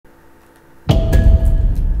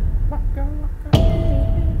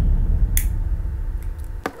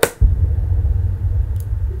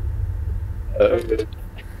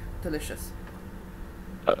delicious.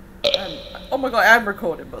 Oh my god, I'm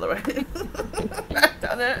recording, by the way. I've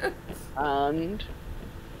done it. And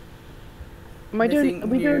am I doing? Are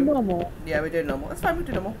we doing normal? Yeah, we're doing normal. That's fine. We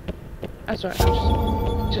do normal. That's right.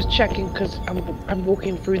 I'm just checking because I'm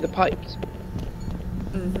walking through the pipes.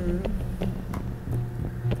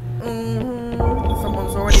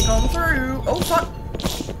 Someone's already gone through. Oh fuck!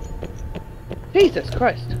 Jesus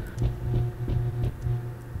Christ!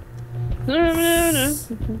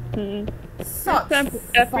 Such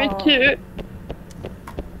effort to.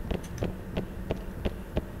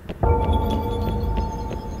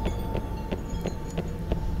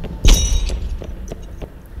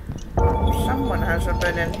 Someone hasn't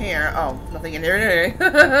been in here. Oh, nothing in here anyway.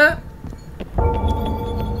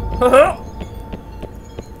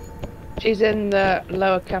 She's in the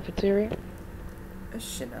lower cafeteria. Is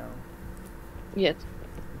she now? Yes.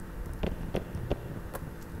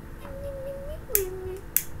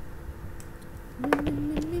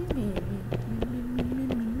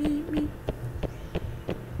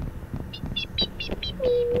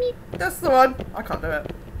 That's the one. I can't do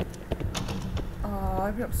it. Oh,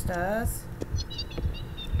 I'll be upstairs.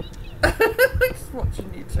 Just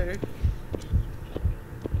watching you two.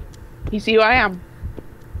 You see who I am?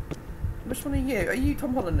 Which one are you? Are you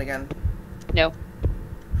Tom Holland again? No.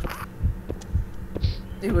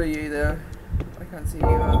 Who are you there? I can't see you.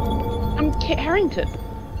 I'm Kit Harington.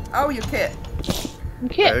 Oh, you're Kit. I'm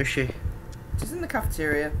Kit. Where is she? She's in the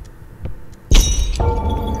cafeteria.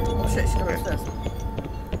 Oh shit, she's coming upstairs.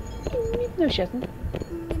 No, she hasn't.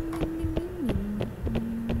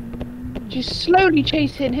 She's slowly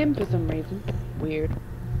chasing him for some reason. Weird.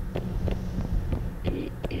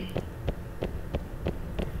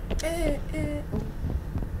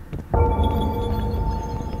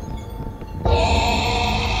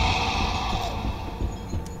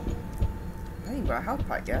 I ain't got a health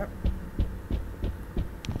pack yet.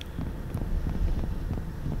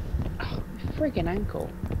 Oh, my friggin' ankle.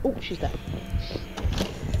 Oh, she's there.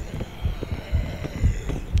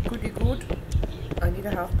 Goody good. I need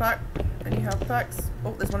a health pack. Any health packs?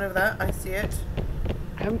 Oh, there's one over there. I see it.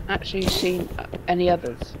 I haven't actually seen any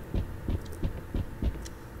others.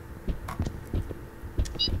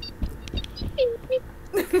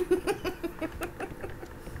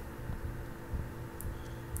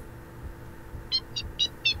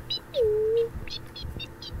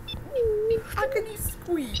 How can you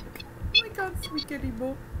squeak? I can't squeak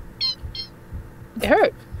anymore. It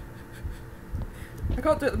hurt. I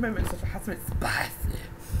can't do it at the moment, so it has to be spicy.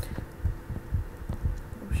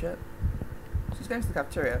 Oh shit. She's going to the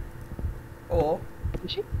cafeteria. Or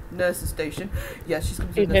Is she? nurse's station. Yes, she's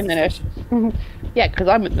coming to She's the in the nurse's nurse. station. Yeah, because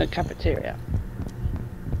I'm in the cafeteria.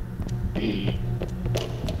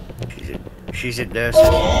 She's in nurses.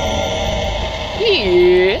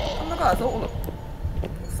 Yeah. Oh my god, I thought all of...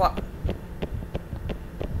 Fuck.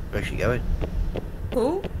 Where's she going?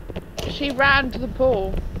 Pool? She ran to the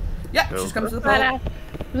pool. Yeah, Cool. she's coming to the And pool.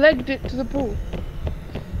 I legged it to the pool.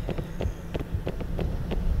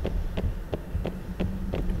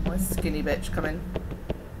 My skinny bitch coming.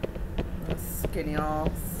 My skinny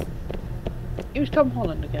ass. It was Tom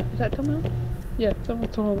Holland again. Is that Tom Holland? Yeah, Tom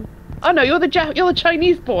Holland. Oh no, you're the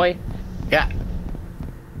Chinese boy. Yeah.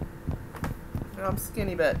 I'm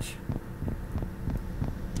skinny bitch.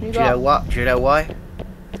 Do you know what? Do you know why?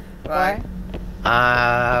 Right.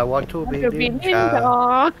 I want to be You're being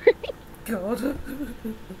ninja. ninja. God.